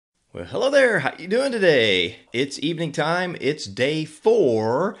Well, hello there. How you doing today? It's evening time. It's day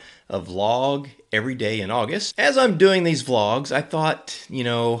 4 of Vlog Every Day in August. As I'm doing these vlogs, I thought,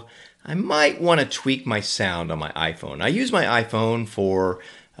 I might want to tweak my sound on my iPhone. I use my iPhone for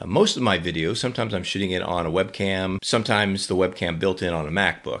most of my videos. Sometimes I'm shooting it on a webcam. Sometimes the webcam built in on a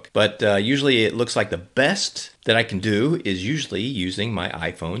MacBook. But usually it looks like the best that I can do is usually using my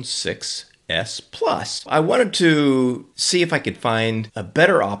iPhone 6S Plus. I wanted to see if I could find a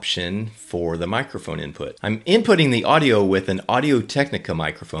better option for the microphone input. I'm inputting the audio with an Audio-Technica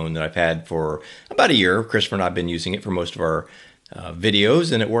microphone that I've had for about a year. Christopher and I have been using it for most of our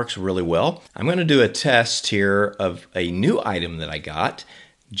videos, and it works really well. I'm going to do a test here of a new item that I got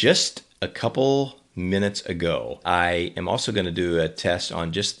just a couple minutes ago. I am also going to do a test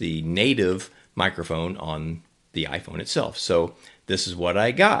on just the native microphone on the iPhone itself. So this is what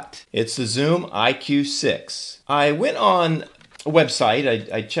I got. It's the Zoom IQ6. I went on a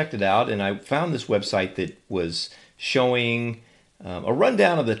website, I checked it out, and I found this website that was showing a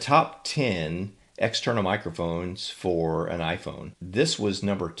rundown of the top 10 external microphones for an iPhone. This was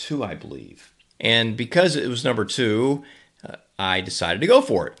number 2, I believe. And because it was number 2, I decided to go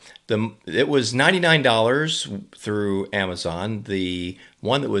for it. It was $99 through Amazon. The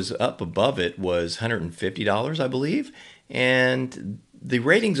one that was up above it was $150, I believe. And the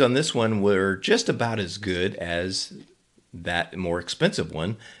ratings on this one were just about as good as that more expensive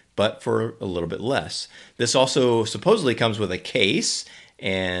one, but for a little bit less. This also supposedly comes with a case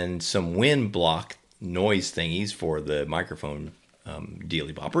and some wind block noise thingies for the microphone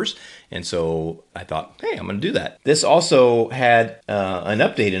dealy boppers. And so I thought, hey, I'm going to do that. This also had an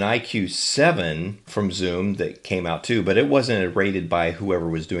update in IQ7 from Zoom that came out too, but it wasn't rated by whoever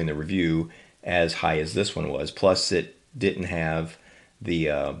was doing the review as high as this one was. Plus, it didn't have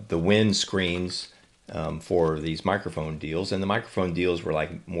the wind screens for these microphone deals, and the microphone deals were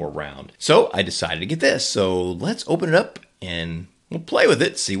like more round. So I decided to get this. So let's open it up and we'll play with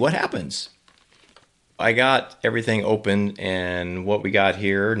it, see what happens. I got everything open, and what we got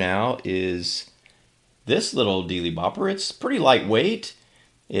here now is this little dealy bopper. It's pretty lightweight.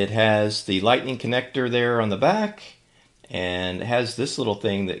 It has the lightning connector there on the back, and it has this little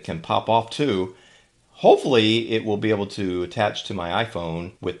thing that can pop off too. Hopefully it will be able to attach to my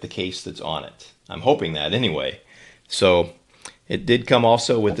iPhone with the case that's on it. I'm hoping that anyway. So it did come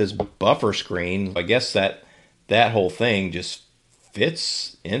also with this buffer screen. I guess that whole thing just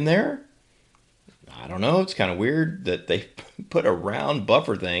fits in there. I don't know. It's kind of weird that they put a round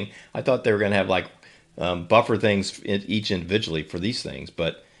buffer thing. I thought they were going to have like buffer things each individually for these things,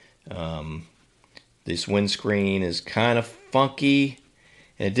 but this windscreen is kind of funky,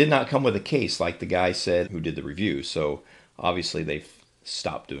 and it did not come with a case like the guy said who did the review. So obviously they've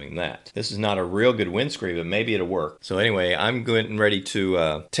stopped doing that. This is not a real good windscreen, but maybe it'll work. So anyway, I'm getting ready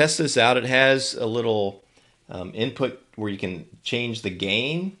to test this out. It has a little input where you can change the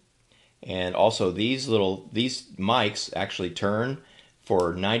gain. And also these mics actually turn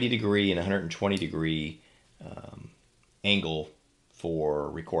for 90 degree and 120 degree angle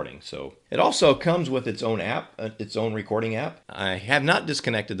for recording. So it also comes with its own app, its own recording app. I have not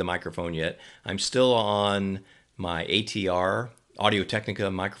disconnected the microphone yet. I'm still on my ATR,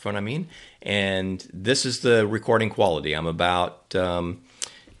 Audio-Technica microphone, and this is the recording quality. I'm about, I'd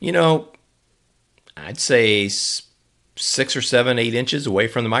say 6 or 7, 8 inches away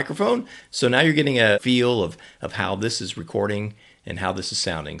from the microphone. So now you're getting a feel of how this is recording and how this is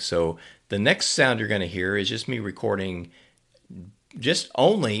sounding. So the next sound you're going to hear is just me recording just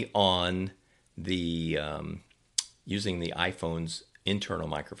only on the using the iPhone's internal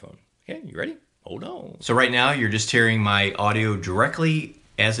microphone. Okay, you ready? Hold on. So right now you're just hearing my audio directly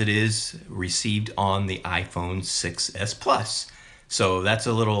as it is received on the iPhone 6S Plus. So that's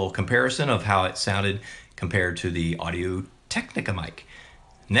a little comparison of how it sounded compared to the Audio-Technica mic.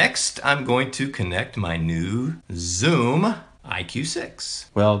 Next, I'm going to connect my new Zoom IQ6.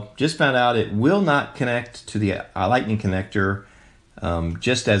 Well, just found out it will not connect to the lightning connector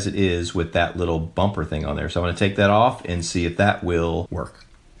just as it is with that little bumper thing on there. So I'm going to take that off and see if that will work.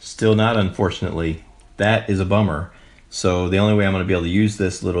 Still not, unfortunately. That is a bummer. So the only way I'm going to be able to use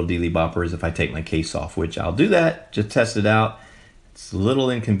this little dealy bopper is if I take my case off, which I'll do that, just test it out. It's a little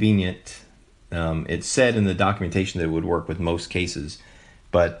inconvenient. It said in the documentation that it would work with most cases,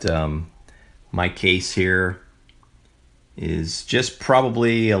 but my case here is just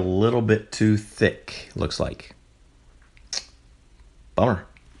probably a little bit too thick, looks like. Bummer.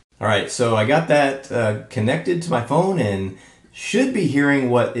 All right, so I got that connected to my phone, and should be hearing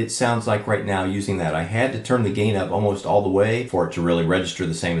what it sounds like right now using that. I had to turn the gain up almost all the way for it to really register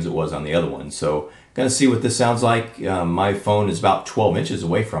the same as it was on the other one. So gonna see what this sounds like. My phone is about 12 inches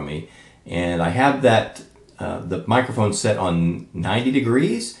away from me, and I have that the microphone set on 90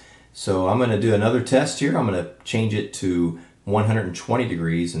 degrees. So I'm gonna do another test here. I'm gonna change it to 120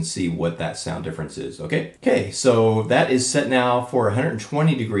 degrees and see what that sound difference is. Okay, so that is set now for a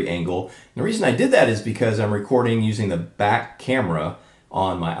 120 degree angle. And the reason I did that is because I'm recording using the back camera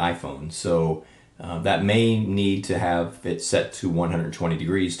on my iPhone. So that may need to have it set to 120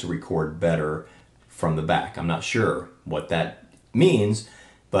 degrees to record better from the back. I'm not sure what that means,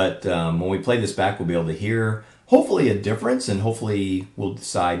 but when we play this back, we'll be able to hear hopefully a difference, and hopefully we'll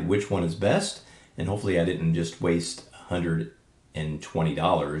decide which one is best. And hopefully I didn't just waste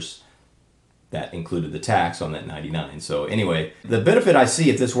 $120 that included the tax on that 99. So anyway, the benefit I see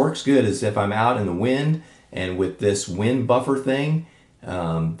if this works good is if I'm out in the wind and with this wind buffer thing,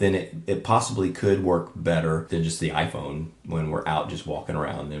 then it possibly could work better than just the iPhone when we're out just walking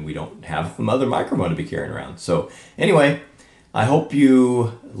around and we don't have another microphone to be carrying around. So anyway, I hope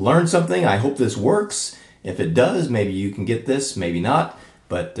you learned something. I hope this works. If it does, maybe you can get this, maybe not.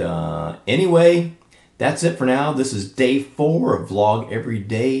 But anyway, that's it for now. This is day 4 of Vlog Every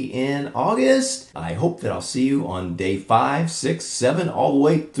Day in August. I hope that I'll see you on day 5, 6, 7, all the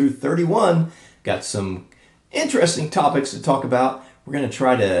way through 31. Got some interesting topics to talk about. We're going to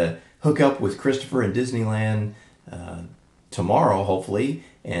try to hook up with Christopher in Disneyland tomorrow, hopefully,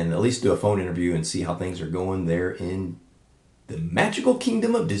 and at least do a phone interview and see how things are going there in the magical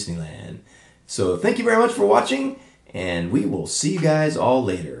kingdom of Disneyland. So thank you very much for watching, and we will see you guys all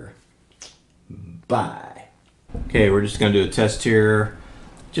later. Bye. Okay, we're just going to do a test here.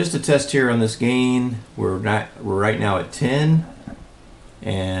 Just a test here on this gain. We're right now at 10,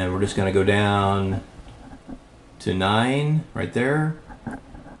 and we're just going to go down to 9 right there,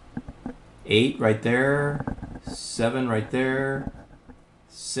 8 right there, 7 right there,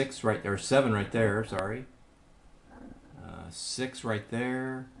 6 right there, 7 right there, sorry, 6 right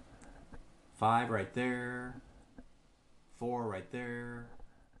there, 5 right there, 4 right there,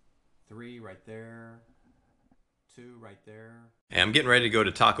 3 right there, 2 right there. And I'm getting ready to go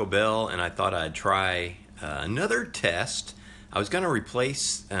to Taco Bell, and I thought I'd try another test. I was going to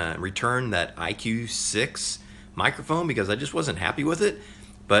return that IQ6 microphone because I just wasn't happy with it,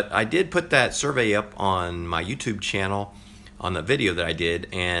 but I did put that survey up on my YouTube channel on the video that I did,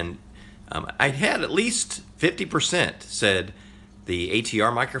 and I had at least 50% said the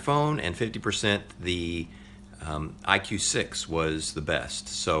ATR microphone and 50% the IQ6 was the best.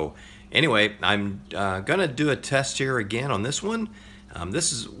 So anyway, I'm gonna do a test here again on this one.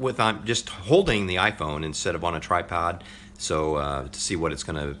 This is I'm just holding the iPhone instead of on a tripod, so to see what it's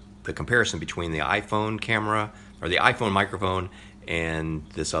gonna, the comparison between the iPhone camera or the iPhone microphone and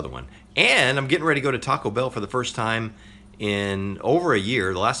this other one. And I'm getting ready to go to Taco Bell for the first time in over a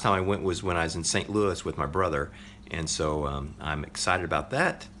year. The last time I went was when I was in St. Louis with my brother, and so I'm excited about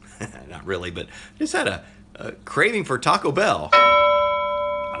that. Not really, but just had a craving for Taco Bell.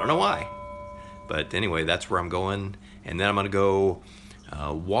 I don't know why, but anyway, that's where I'm going. And then I'm gonna go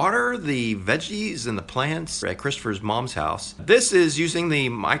water the veggies and the plants at Christopher's mom's house. This is using the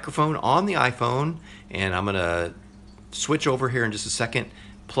microphone on the iPhone, and I'm gonna switch over here in just a second,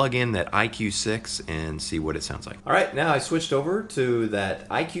 plug in that IQ6 and see what it sounds like. All right, now I switched over to that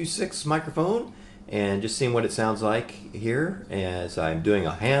IQ6 microphone and just seeing what it sounds like here as I'm doing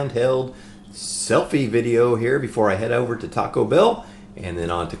a handheld selfie video here before I head over to Taco Bell and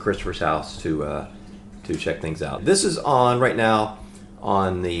then on to Christopher's house to check things out. This is on right now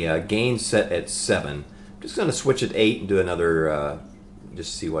on the gain set at 7. I'm just going to switch at 8 and do another,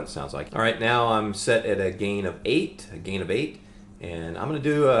 just see what it sounds like. All right, now I'm set at a gain of 8, and I'm going to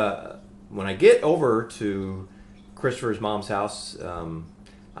do, when I get over to Christopher's mom's house, I'm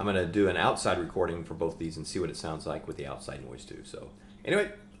going to do an outside recording for both these and see what it sounds like with the outside noise too. So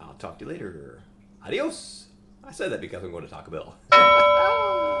anyway, I'll talk to you later. Adios. I said that because I'm going to Taco Bell.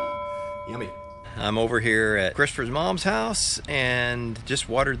 Yummy. I'm over here at Christopher's mom's house and just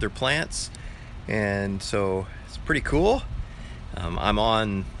watered their plants, and so it's pretty cool. I'm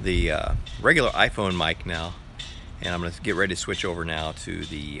on the regular iPhone mic now, and I'm going to get ready to switch over now to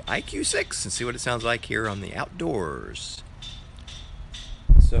the IQ6 and see what it sounds like here on the outdoors.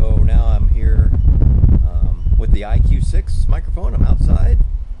 So now I'm here with the IQ6 microphone. I'm outside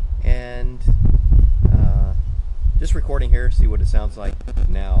and just recording here, see what it sounds like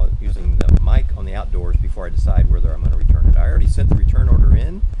now using the mic on the outdoors before I decide whether I'm going to return it. I already sent the return order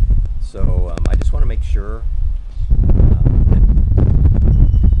in, so I just want to make sure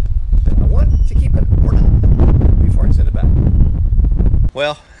that I want to keep it or not before I send it back.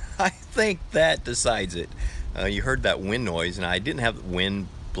 Well, I think that decides it. You heard that wind noise, and I didn't have the wind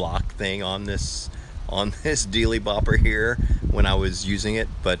block thing on this Dealy Bopper here when I was using it,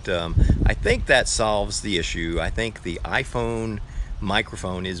 but I think that solves the issue. I think the iPhone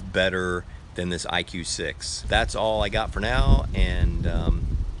microphone is better than this IQ6. That's all I got for now, and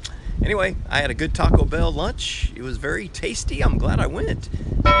anyway, I had a good Taco Bell lunch. It was very tasty. I'm glad I went,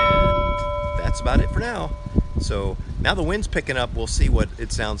 and that's about it for now. So now the wind's picking up. We'll see what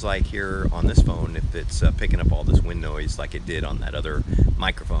it sounds like here on this phone, if it's picking up all this wind noise like it did on that other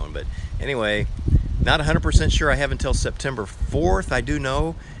microphone. But anyway, not 100% sure. I have until September 4th. I do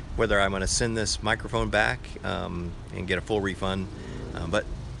know whether I'm going to send this microphone back and get a full refund. But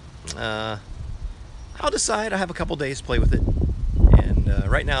I'll decide. I have a couple days to play with it.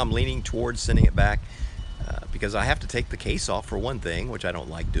 And right now I'm leaning towards sending it back because I have to take the case off for one thing, which I don't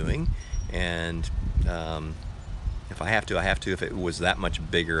like doing. And if I have to, I have to if it was that much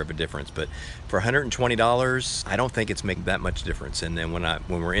bigger of a difference. But for $120, I don't think it's making that much difference. And then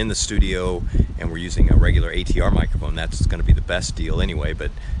when we're in the studio and we're using a regular ATR microphone, that's going to be the best deal anyway.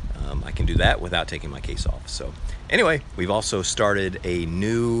 But I can do that without taking my case off. So anyway, we've also started a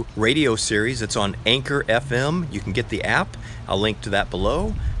new radio series. It's on Anchor FM. You can get the app. I'll link to that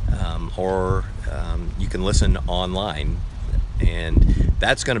below. Or you can listen online. And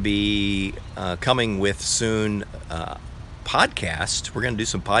that's going to be coming with soon podcast. We're going to do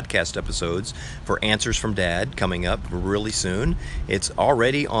some podcast episodes for Answers from Dad coming up really soon. It's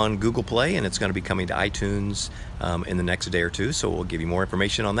already on Google Play, and it's going to be coming to iTunes in the next day or two. So we'll give you more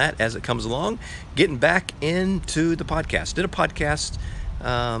information on that as it comes along. Getting back into the podcast. Did a podcast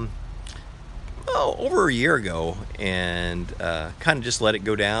over a year ago, and kind of just let it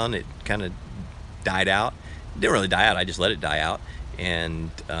go down. It kind of died out. It didn't really die out. I just let it die out.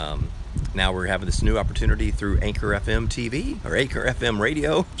 And now we're having this new opportunity through Anchor FM TV, or Anchor FM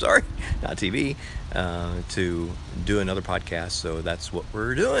radio, sorry, not TV, to do another podcast. So that's what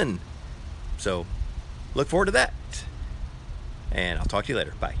we're doing. So look forward to that. And I'll talk to you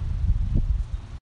later. Bye.